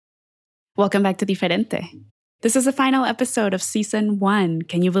Welcome back to Diferente. This is the final episode of Season 1.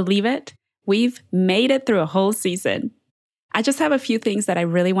 Can you believe it? We've made it through a whole season. I just have a few things that I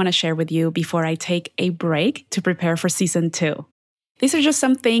really want to share with you before I take a break to prepare for Season 2. These are just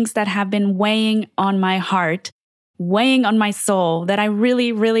some things that have been weighing on my heart, weighing on my soul that I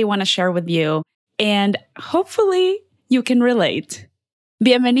really, really want to share with you. And hopefully you can relate.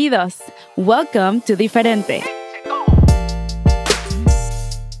 Bienvenidos. Welcome to Diferente.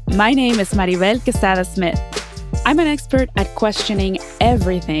 My name is Maribel Quesada Smith. I'm an expert at questioning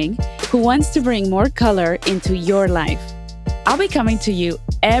everything who wants to bring more color into your life. I'll be coming to you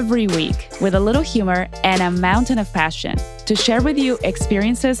every week with a little humor and a mountain of passion to share with you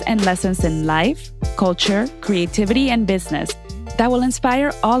experiences and lessons in life, culture, creativity, and business that will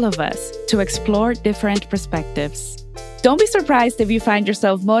inspire all of us to explore different perspectives. Don't be surprised if you find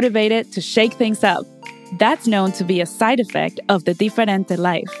yourself motivated to shake things up. That's known to be a side effect of the Diferente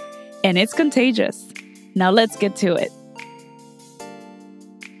life, and it's contagious. Now let's get to it.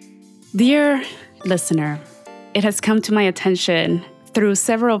 Dear listener, it has come to my attention through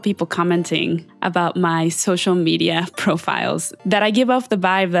several people commenting about my social media profiles that I give off the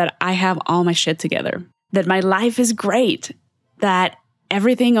vibe that I have all my shit together, that my life is great, that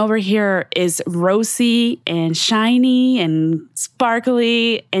everything over here is rosy and shiny and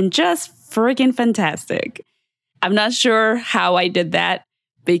sparkly and just freaking fantastic. I'm not sure how I did that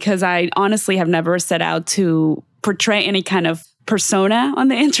because I honestly have never set out to portray any kind of persona on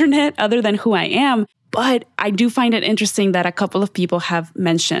the internet other than who I am. But I do find it interesting that a couple of people have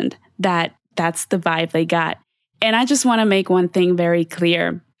mentioned that that's the vibe they got. And I just want to make one thing very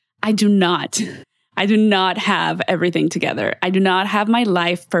clear. I do not have everything together. I do not have my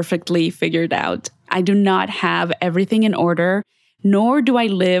life perfectly figured out. I do not have everything in order, nor do I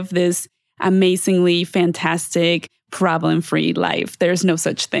live this amazingly fantastic, problem-free life. There's no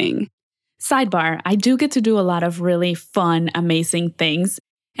such thing. Sidebar, I do get to do a lot of really fun, amazing things,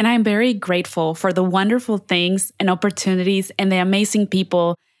 and I'm very grateful for the wonderful things and opportunities and the amazing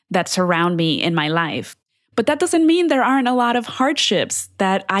people that surround me in my life. But that doesn't mean there aren't a lot of hardships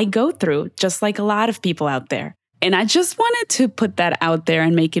that I go through, just like a lot of people out there. And I just wanted to put that out there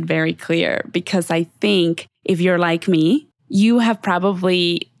and make it very clear, because I think if you're like me, you have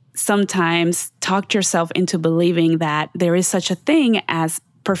probably sometimes talked yourself into believing that there is such a thing as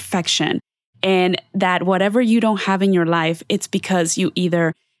perfection, and that whatever you don't have in your life, it's because you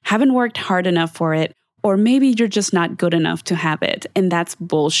either haven't worked hard enough for it, or maybe you're just not good enough to have it. And that's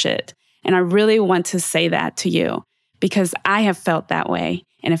bullshit. And I really want to say that to you because I have felt that way.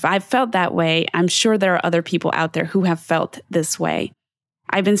 And if I've felt that way, I'm sure there are other people out there who have felt this way.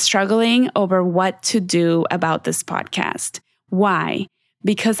 I've been struggling over what to do about this podcast. Why?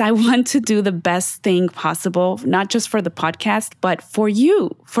 Because I want to do the best thing possible, not just for the podcast, but for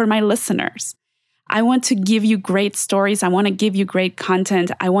you, for my listeners. I want to give you great stories. I want to give you great content.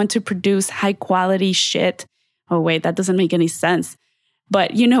 I want to produce high quality shit. Oh, wait, that doesn't make any sense.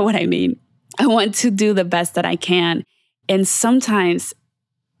 But you know what I mean. I want to do the best that I can. And sometimes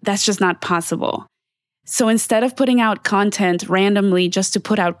that's just not possible. So instead of putting out content randomly just to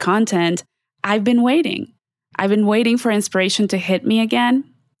put out content, I've been waiting. I've been waiting for inspiration to hit me again.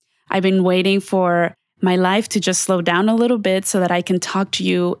 I've been waiting for my life to just slow down a little bit so that I can talk to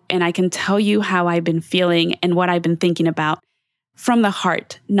you and I can tell you how I've been feeling and what I've been thinking about from the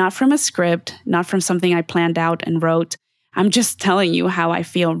heart, not from a script, not from something I planned out and wrote. I'm just telling you how I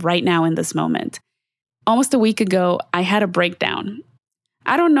feel right now in this moment. Almost a week ago, I had a breakdown.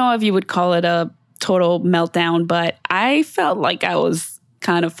 I don't know if you would call it a total meltdown, but I felt like I was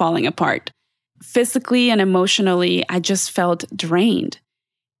kind of falling apart. Physically and emotionally, I just felt drained.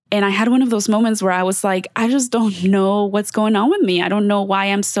 And I had one of those moments where I was like, I just don't know what's going on with me. I don't know why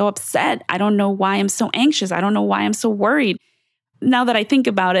I'm so upset. I don't know why I'm so anxious. I don't know why I'm so worried. Now that I think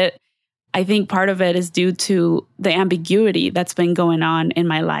about it, I think part of it is due to the ambiguity that's been going on in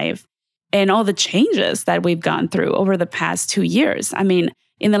my life and all the changes that we've gone through over the past 2 years. I mean,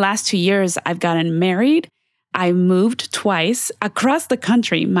 in the last 2 years, I've gotten married. I moved twice across the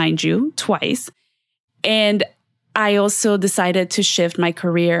country, mind you, twice. And I also decided to shift my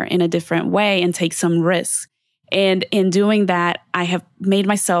career in a different way and take some risks. And in doing that, I have made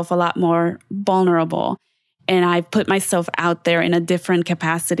myself a lot more vulnerable. And I've put myself out there in a different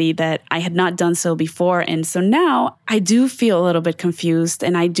capacity that I had not done so before. And so now I do feel a little bit confused.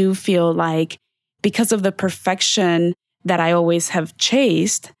 And I do feel like because of the perfection that I always have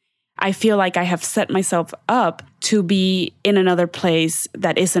chased, I feel like I have set myself up to be in another place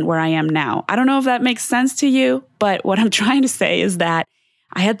that isn't where I am now. I don't know if that makes sense to you, but what I'm trying to say is that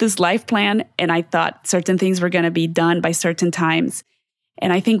I had this life plan and I thought certain things were going to be done by certain times.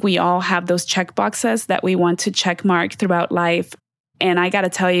 And I think we all have those check boxes that we want to check mark throughout life. And I got to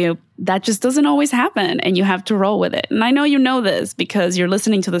tell you, that just doesn't always happen, and you have to roll with it. And I know you know this because you're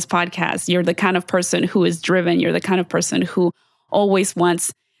listening to this podcast. You're the kind of person who is driven. You're the kind of person who always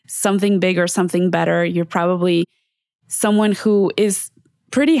wants something bigger, something better. You're probably someone who is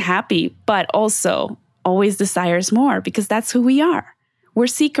pretty happy, but also always desires more, because that's who we are. We're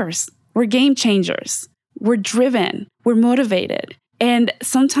seekers. We're game changers. We're driven. We're motivated. And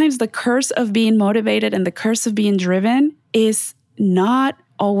sometimes the curse of being motivated and the curse of being driven is not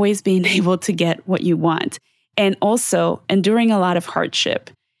always being able to get what you want, and also enduring a lot of hardship,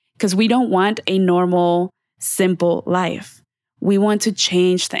 because we don't want a normal, simple life. We want to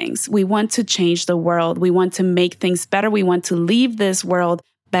change things. We want to change the world. We want to make things better. We want to leave this world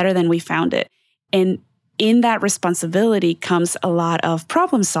better than we found it. And in that responsibility comes a lot of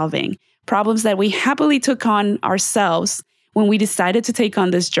problem solving, problems that we happily took on ourselves when we decided to take on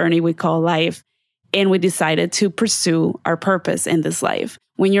this journey we call life. And we decided to pursue our purpose in this life.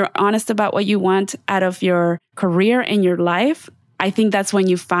 When you're honest about what you want out of your career and your life, I think that's when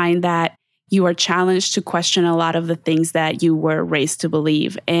you find that you are challenged to question a lot of the things that you were raised to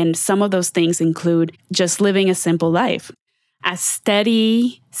believe. And some of those things include just living a simple life, a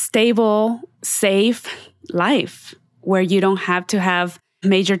steady, stable, safe life where you don't have to have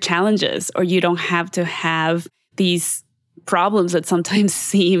major challenges, or you don't have to have these problems that sometimes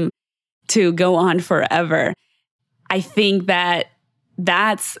seem to go on forever. I think that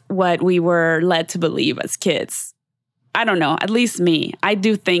that's what we were led to believe as kids. I don't know, at least me. I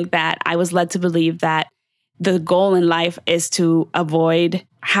do think that I was led to believe that the goal in life is to avoid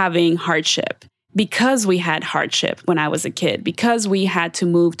having hardship, because we had hardship when I was a kid, because we had to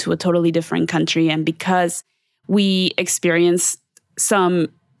move to a totally different country, and because we experienced some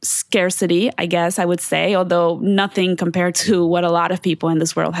scarcity, I guess I would say, although nothing compared to what a lot of people in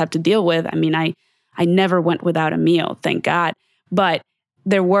this world have to deal with. I mean, I never went without a meal, thank God. But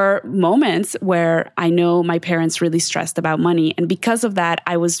there were moments where I know my parents really stressed about money. And because of that,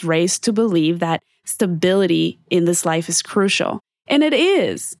 I was raised to believe that stability in this life is crucial. And it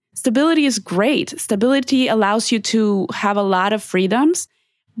is. Stability is great. Stability allows you to have a lot of freedoms,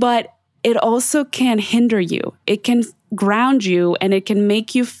 but it also can hinder you. It can ground you, and it can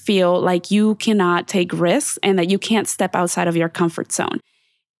make you feel like you cannot take risks and that you can't step outside of your comfort zone.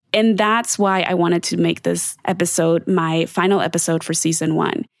 And that's why I wanted to make this episode my final episode for season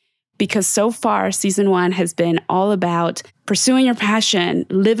 1. Because so far, season 1 has been all about pursuing your passion,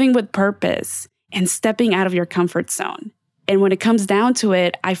 living with purpose, and stepping out of your comfort zone. And when it comes down to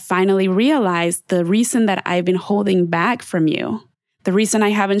it, I finally realized the reason that I've been holding back from you, the reason I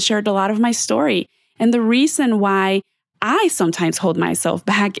haven't shared a lot of my story, and the reason why I sometimes hold myself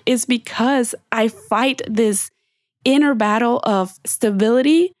back is because I fight this inner battle of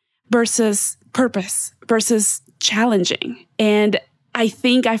stability versus purpose versus challenging. And I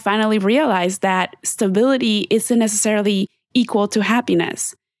think I finally realized that stability isn't necessarily equal to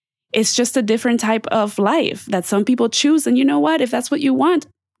happiness. It's just a different type of life that some people choose. And you know what? If that's what you want,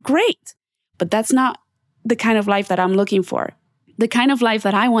 great. But that's not the kind of life that I'm looking for. The kind of life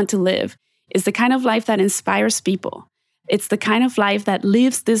that I want to live is the kind of life that inspires people. It's the kind of life that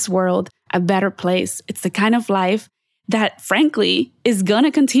leaves this world a better place. It's the kind of life that, frankly, is going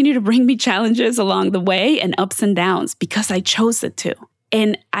to continue to bring me challenges along the way and ups and downs because I chose it to.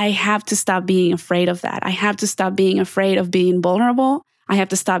 And I have to stop being afraid of that. I have to stop being afraid of being vulnerable. I have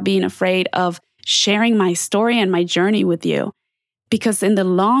to stop being afraid of sharing my story and my journey with you, because in the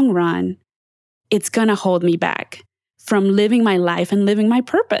long run, it's going to hold me back from living my life and living my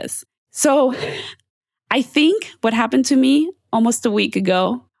purpose. So I think what happened to me almost a week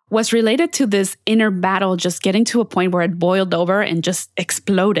ago was related to this inner battle just getting to a point where it boiled over and just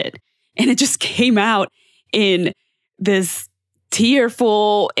exploded. And it just came out in this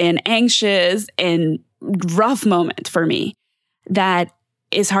tearful and anxious and rough moment for me that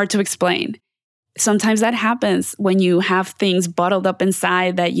is hard to explain. Sometimes that happens when you have things bottled up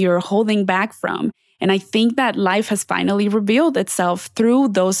inside that you're holding back from. And I think that life has finally revealed itself through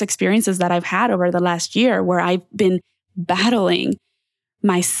those experiences that I've had over the last year, where I've been battling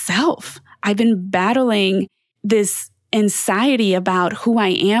myself. I've been battling this anxiety about who I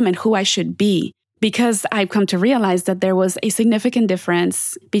am and who I should be, because I've come to realize that there was a significant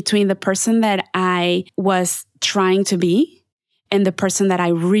difference between the person that I was trying to be and the person that I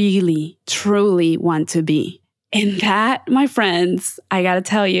really, truly want to be. And that, my friends, I gotta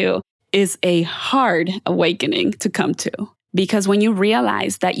tell you, is a hard awakening to come to. Because when you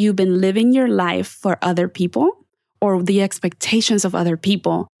realize that you've been living your life for other people or the expectations of other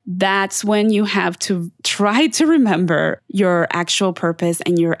people that's when you have to try to remember your actual purpose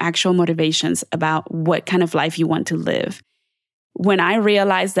and your actual motivations about what kind of life you want to live. When I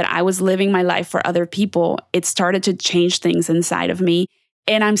realized that I was living my life for other people, it started to change things inside of me.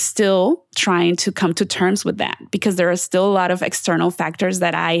 And I'm still trying to come to terms with that because there are still a lot of external factors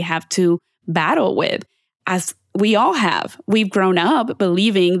that I have to battle with, as we all have. We've grown up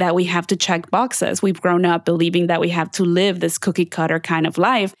believing that we have to check boxes. We've grown up believing that we have to live this cookie cutter kind of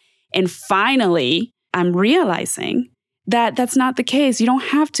life. And finally, I'm realizing that that's not the case. You don't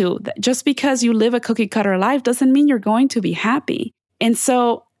have to. Just because you live a cookie cutter life doesn't mean you're going to be happy. And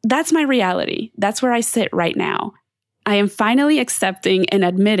so that's my reality. That's where I sit right now. I am finally accepting and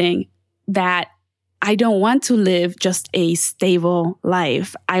admitting that I don't want to live just a stable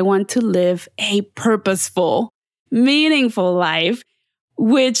life. I want to live a purposeful, meaningful life,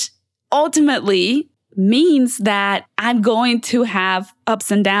 which ultimately means that I'm going to have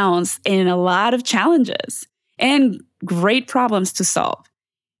ups and downs and a lot of challenges and great problems to solve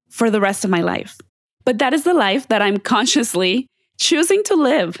for the rest of my life. But that is the life that I'm consciously choosing to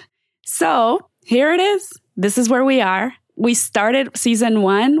live. So here it is. This is where we are. We started season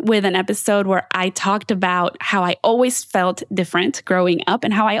 1 with an episode where I talked about how I always felt different growing up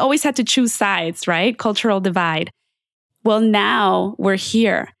and how I always had to choose sides, right? Cultural divide. Well, now we're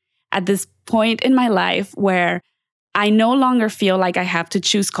here at this point in my life where I no longer feel like I have to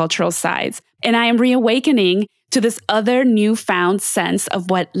choose cultural sides. And I am reawakening to this other newfound sense of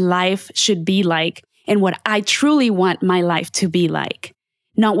what life should be like and what I truly want my life to be like,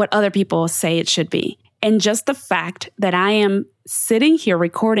 not what other people say it should be. And just the fact that I am sitting here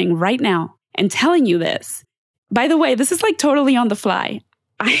recording right now and telling you this. By the way, this is like totally on the fly.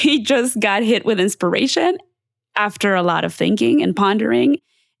 I just got hit with inspiration after a lot of thinking and pondering.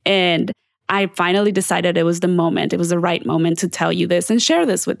 And I finally decided it was the moment. It was the right moment to tell you this and share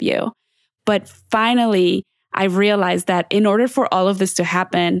this with you. But finally, I realized that in order for all of this to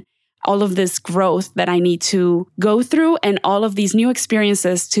happen, all of this growth that I need to go through and all of these new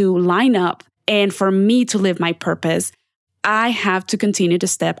experiences to line up, and for me to live my purpose, I have to continue to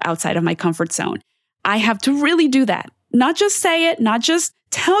step outside of my comfort zone. I have to really do that. Not just say it, not just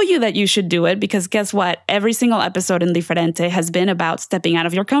tell you that you should do it, because guess what? Every single episode in Diferente has been about stepping out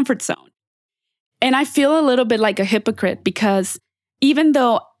of your comfort zone. And I feel a little bit like a hypocrite because even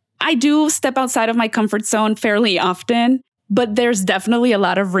though I do step outside of my comfort zone fairly often, but there's definitely a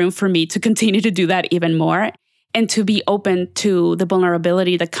lot of room for me to continue to do that even more and to be open to the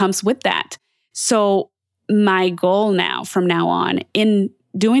vulnerability that comes with that. So my goal now, from now on, in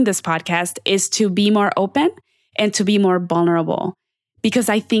doing this podcast is to be more open and to be more vulnerable, because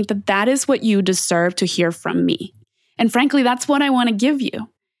I think that that is what you deserve to hear from me. And frankly, that's what I want to give you.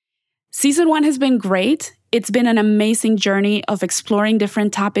 Season 1 has been great. It's been an amazing journey of exploring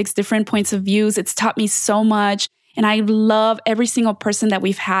different topics, different points of views. It's taught me so much. And I love every single person that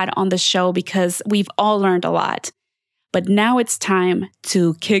we've had on the show because we've all learned a lot. But now it's time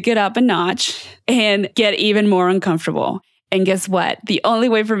to kick it up a notch and get even more uncomfortable. And guess what? The only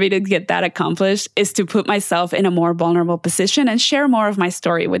way for me to get that accomplished is to put myself in a more vulnerable position and share more of my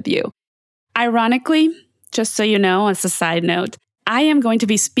story with you. Ironically, just so you know, as a side note, I am going to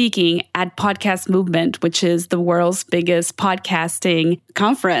be speaking at Podcast Movement, which is the world's biggest podcasting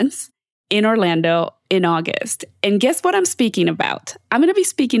conference in Orlando in August. And guess what I'm speaking about? I'm going to be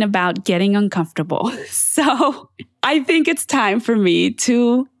speaking about getting uncomfortable. So I think it's time for me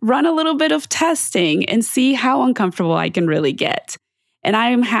to run a little bit of testing and see how uncomfortable I can really get. And I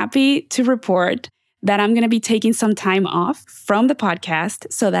am happy to report that I'm going to be taking some time off from the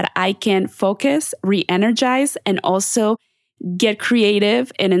podcast so that I can focus, re-energize, and also get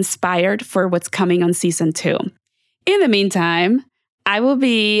creative and inspired for what's coming on season 2. In the meantime, I will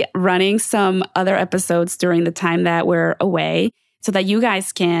be running some other episodes during the time that we're away so that you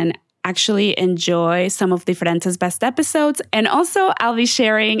guys can actually enjoy some of Diferente's best episodes. And also, I'll be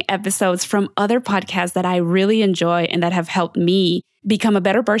sharing episodes from other podcasts that I really enjoy and that have helped me become a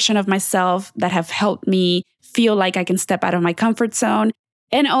better version of myself, that have helped me feel like I can step out of my comfort zone,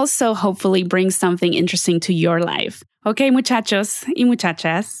 and also hopefully bring something interesting to your life. Ok, muchachos y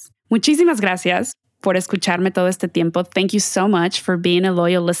muchachas, muchísimas gracias por escucharme todo este tiempo. Thank you so much for being a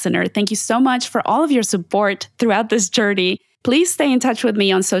loyal listener. Thank you so much for all of your support throughout this journey. Please stay in touch with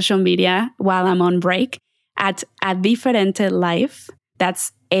me on social media while I'm on break at Diferente Life.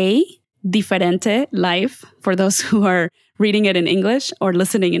 That's A Diferente Life for those who are reading it in English or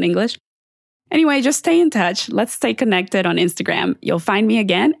listening in English. Anyway, just stay in touch. Let's stay connected on Instagram. You'll find me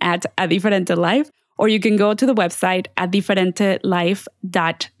again at Diferente Life, or you can go to the website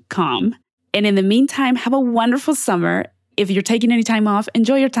 @diferentelife.com. And in the meantime, have a wonderful summer. If you're taking any time off,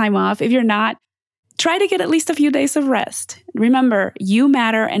 enjoy your time off. If you're not, try to get at least a few days of rest. Remember, you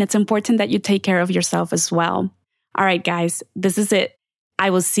matter, and it's important that you take care of yourself as well. All right, guys, this is it. I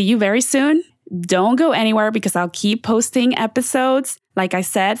will see you very soon. Don't go anywhere because I'll keep posting episodes. Like I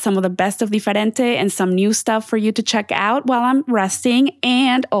said, some of the best of Diferente and some new stuff for you to check out while I'm resting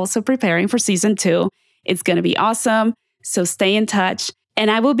and also preparing for season 2. It's going to be awesome. So stay in touch,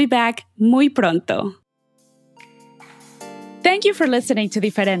 and I will be back muy pronto. Thank you for listening to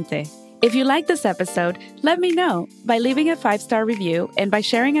Diferente. If you like this episode, let me know by leaving a 5-star review and by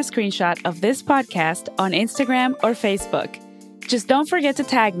sharing a screenshot of this podcast on Instagram or Facebook. Just don't forget to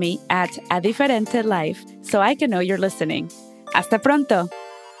tag me at @adiferentelife so I can know you're listening. Hasta pronto!